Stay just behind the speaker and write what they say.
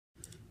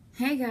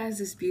Hey guys,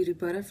 it's Beauty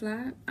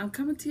Butterfly. I'm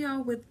coming to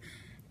y'all with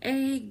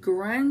a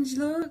grunge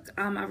look.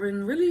 I've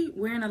been really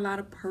wearing a lot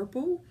of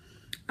purple.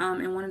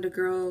 And one of the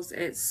girls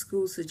at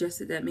school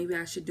suggested that maybe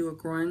I should do a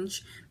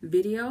grunge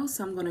video.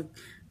 So I'm gonna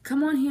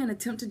come on here and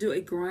attempt to do a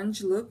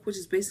grunge look, which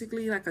is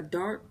basically like a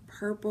dark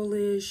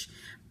purplish,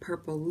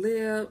 purple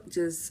lip,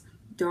 just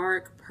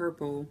dark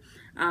purple,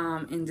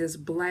 and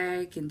just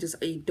black and just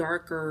a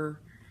darker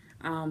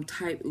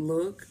type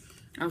look.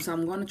 So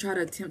I'm going to try to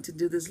attempt to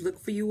do this look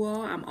for you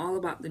all. I'm all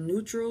about the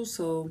neutral.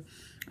 So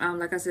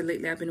like I said,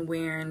 lately I've been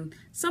wearing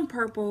some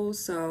purple.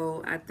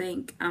 So I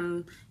think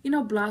I'm,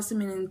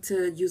 blossoming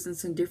into using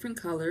some different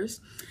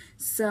colors.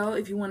 So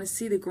if you want to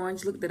see the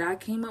grunge look that I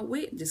came up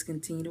with, just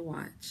continue to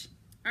watch.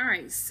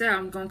 Alright, so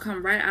I'm going to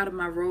come right out of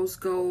my rose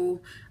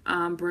gold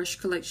brush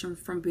collection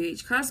from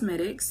BH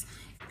Cosmetics.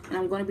 And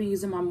I'm going to be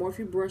using my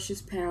Morphe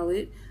Brushes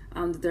palette,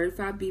 the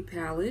 35B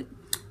palette.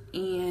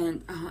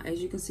 And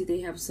as you can see,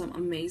 they have some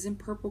amazing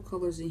purple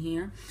colors in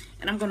here.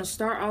 And I'm going to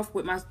start off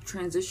with my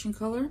transition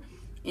color.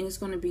 And it's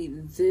going to be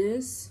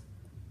this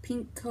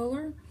pink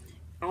color.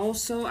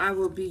 Also, I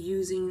will be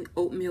using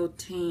Oatmeal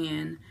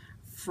Tan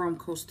from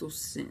Coastal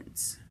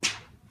Scents.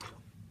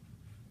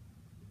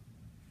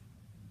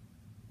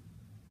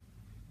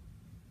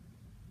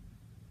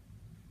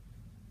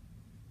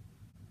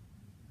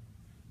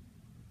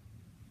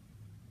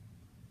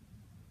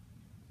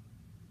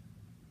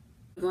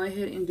 Go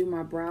ahead and do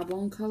my brow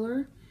bone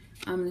color.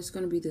 It's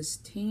going to be this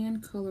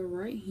tan color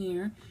right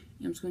here.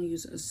 And I'm just going to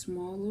use a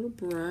small little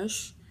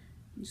brush.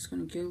 I'm just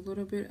going to get a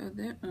little bit of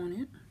that on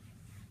it.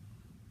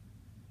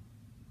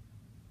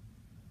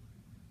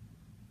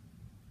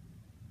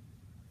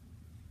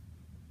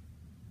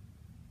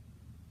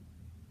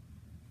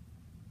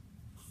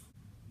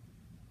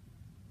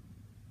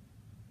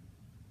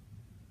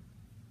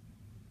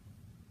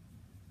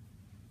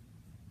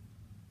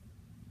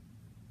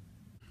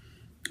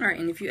 Alright,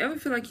 and if you ever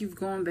feel like you've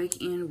gone back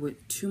in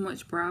with too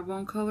much brow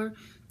bone color,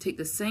 take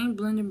the same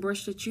blending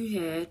brush that you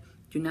had,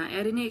 do not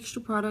add any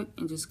extra product,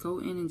 and just go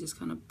in and just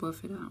kind of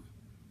buff it out.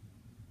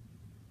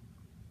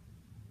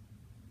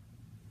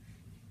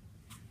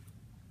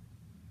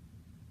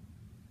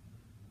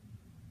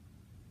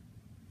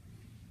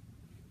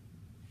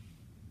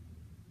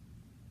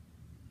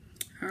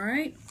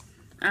 Alright,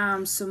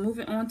 so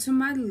moving on to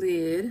my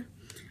lid,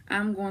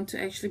 I'm going to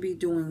actually be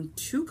doing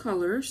two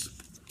colors.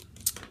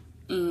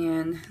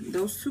 And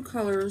those two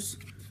colors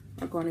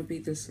are going to be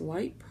this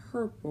light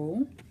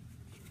purple.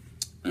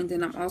 And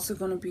then I'm also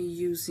going to be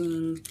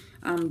using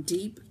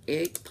Deep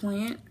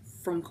Eggplant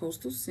from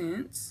Coastal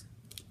Scents.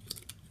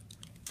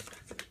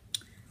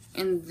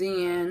 And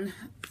then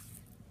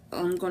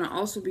I'm going to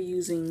also be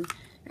using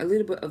a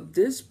little bit of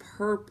this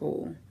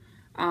purple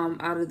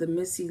out of the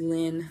Missy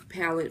Lynn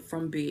palette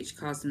from BH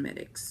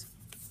Cosmetics.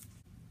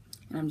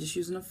 And I'm just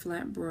using a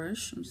flat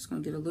brush. I'm just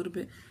going to get a little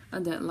bit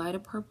of that lighter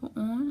purple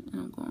on.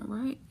 And I'm going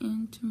right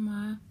onto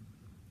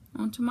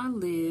my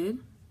lid.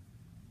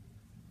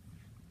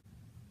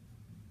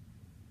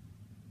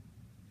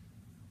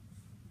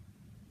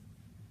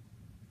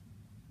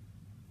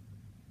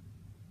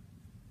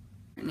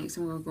 And next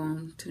I'm going to go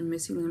on to the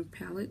Missy Lynn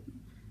palette.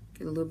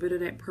 Get a little bit of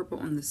that purple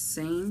on the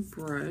same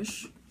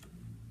brush.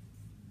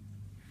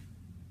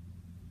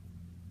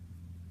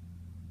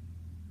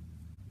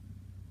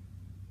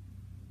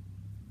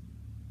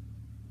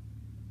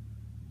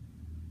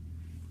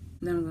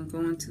 Then I'm going to go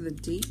into the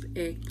Deep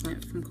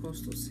Eggplant from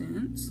Coastal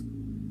Scents.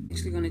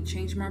 Actually going to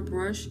change my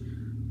brush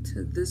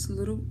to this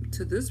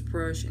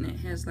brush, and it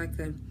has like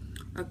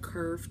a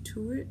curve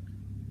to it.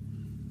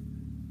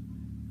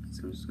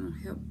 So I'm just going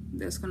to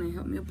that's going to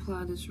help me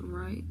apply this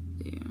right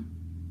there.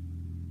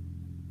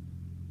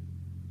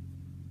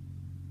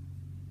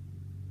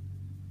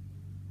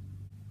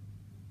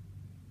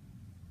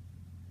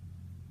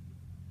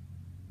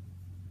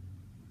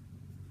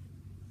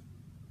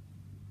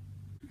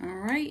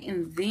 Alright,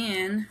 and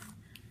then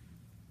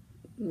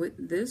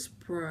with this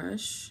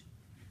brush,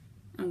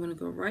 I'm going to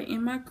go right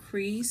in my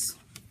crease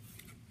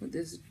with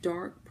this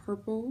dark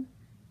purple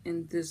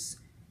and this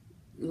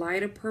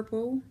lighter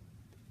purple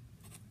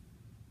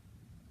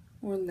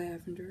or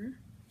lavender,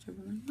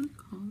 whichever one you want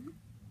to call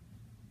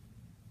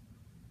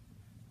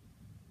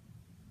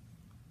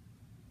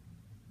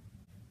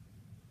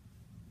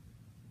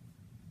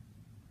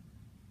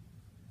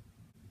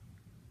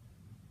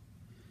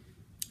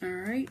it.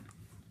 Alright.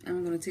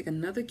 I'm going to take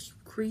another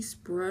crease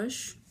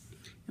brush.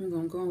 I'm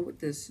going to go in with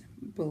this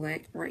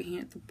black right hand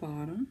at the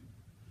bottom,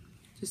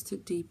 just to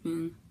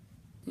deepen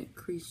that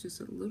crease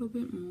just a little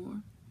bit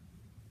more.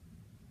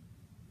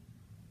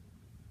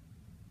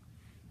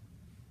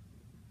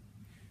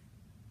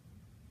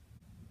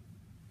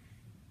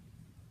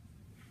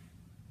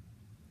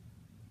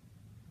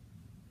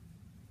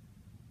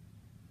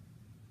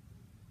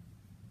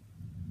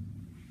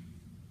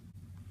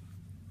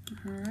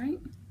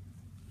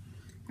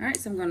 Alright,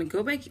 so I'm going to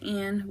go back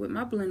in with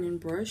my blending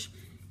brush,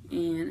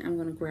 and I'm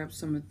going to grab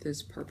some of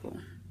this purple.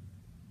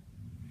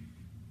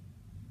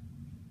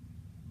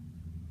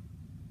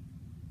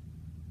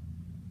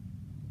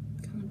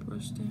 Kind of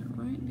brush that that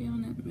right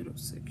down that middle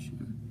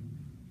section.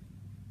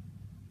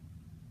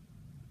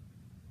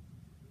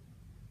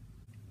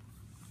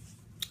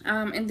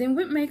 And then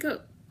with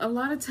makeup, a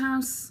lot of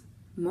times,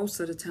 most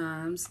of the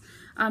times,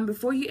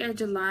 before you add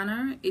your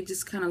liner, it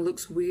just kind of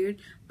looks weird.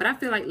 But I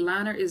feel like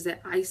liner is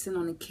that icing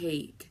on the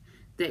cake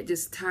that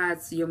just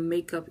ties your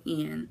makeup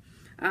in.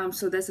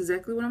 So that's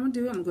exactly what I'm going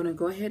to do. I'm going to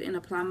go ahead and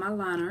apply my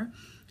liner.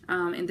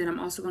 And then I'm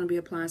also going to be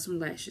applying some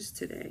lashes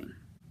today.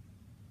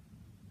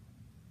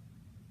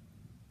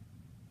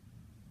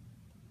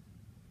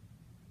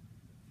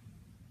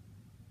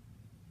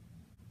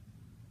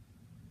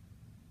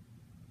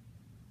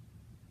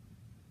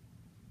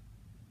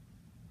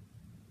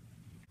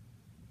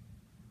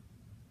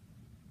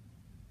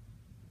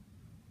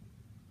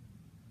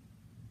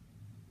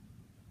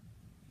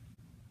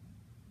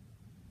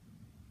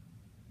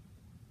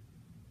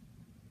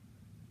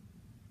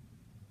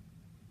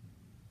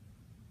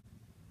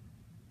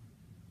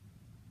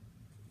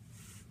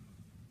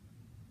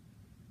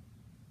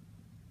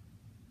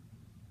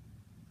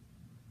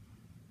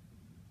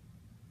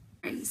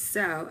 Alright,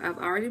 so I've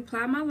already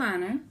applied my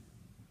liner,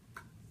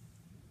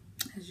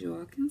 as you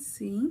all can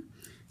see.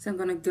 So I'm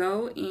going to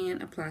go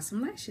and apply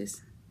some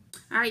lashes.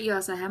 Alright,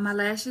 y'all, so I have my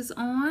lashes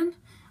on.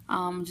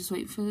 Just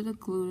wait for the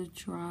glue to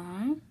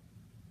dry.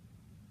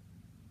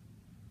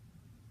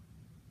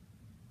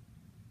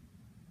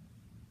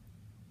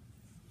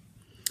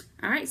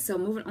 Alright, so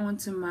moving on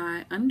to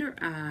my under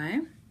eye.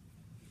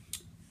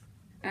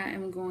 I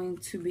am going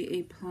to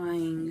be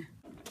applying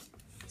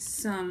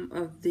some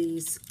of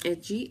these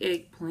edgy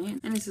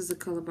eggplant, and this is a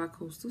color by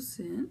Coastal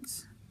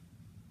Scents.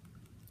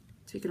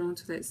 Take it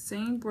onto that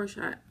same brush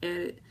I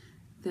added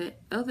that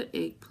other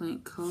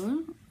eggplant color.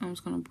 I'm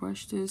just going to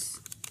brush this,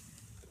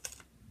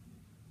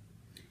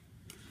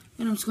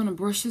 and I'm just going to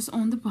brush this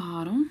on the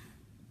bottom.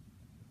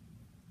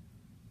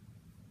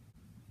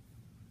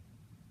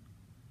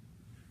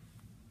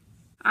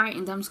 Alright,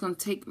 and then I'm just going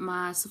to take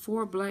my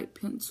Sephora black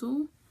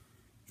pencil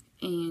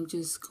and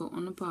just go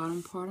on the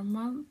bottom part of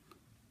my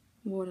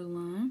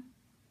waterline.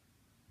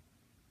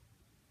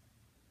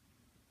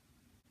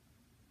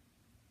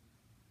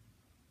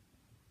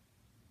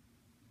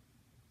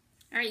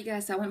 Alright, you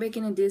guys, so I went back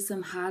in and did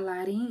some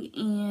highlighting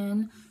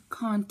and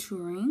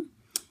contouring.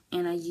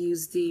 And I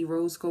used the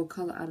rose gold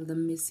color out of the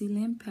Missy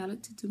Lynn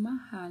palette to do my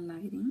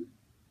highlighting.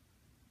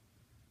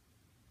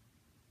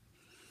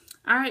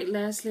 Alright,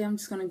 lastly, I'm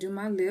just going to do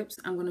my lips.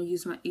 I'm going to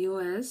use my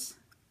EOS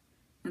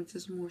and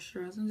just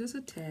moisturize them just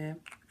a tad.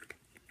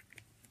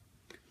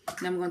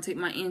 Now I'm going to take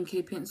my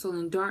NK pencil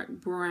in dark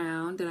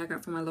brown that I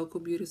got from my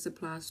local beauty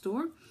supply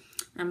store.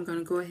 I'm going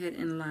to go ahead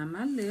and line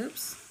my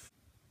lips.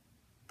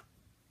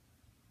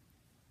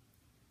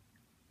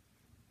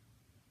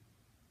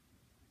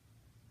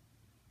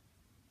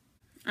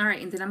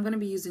 Alright, and then I'm going to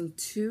be using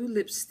two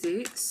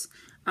lipsticks,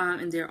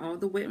 and they're all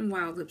the Wet n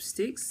Wild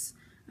lipsticks.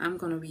 I'm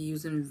going to be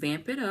using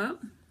Vamp It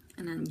Up,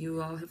 and then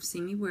you all have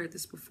seen me wear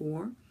this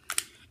before.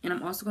 And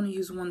I'm also going to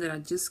use one that I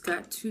just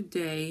got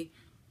today,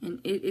 and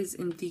it is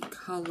in the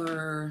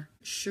color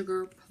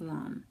Sugar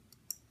Plum.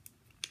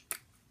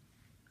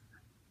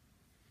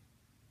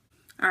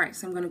 Alright,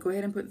 so I'm going to go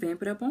ahead and put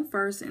Vamp It Up on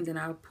first, and then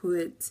I'll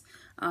put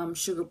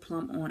Sugar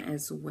Plum on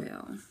as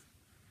well.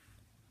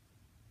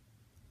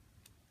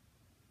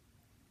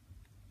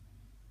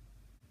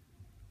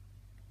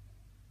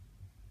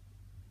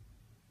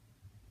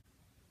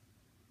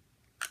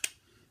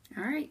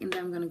 Alright, and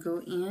then I'm going to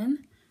go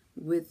in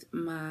with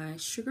my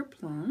Sugar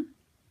Plum.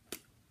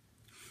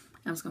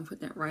 I'm just going to put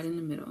that right in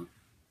the middle.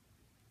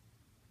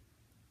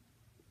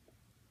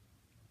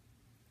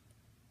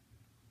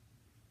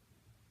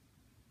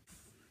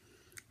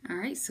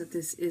 Alright, so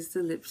this is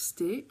the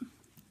lipstick.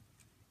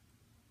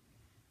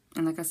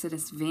 And like I said,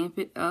 it's Vamp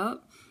It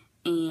Up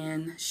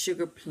and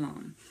Sugar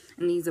Plum.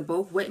 And these are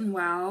both Wet n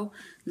Wild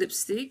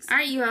lipsticks.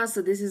 Alright, you all,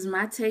 so this is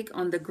my take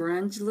on the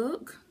grunge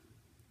look.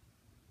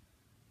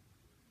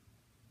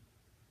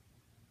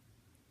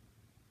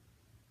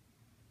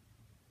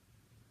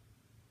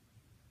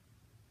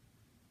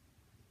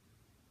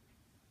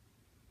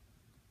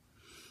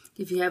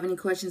 If you have any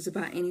questions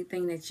about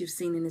anything that you've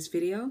seen in this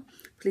video,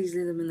 please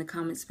leave them in the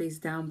comment space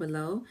down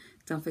below.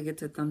 Don't forget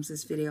to thumbs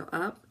this video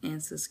up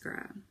and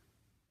subscribe.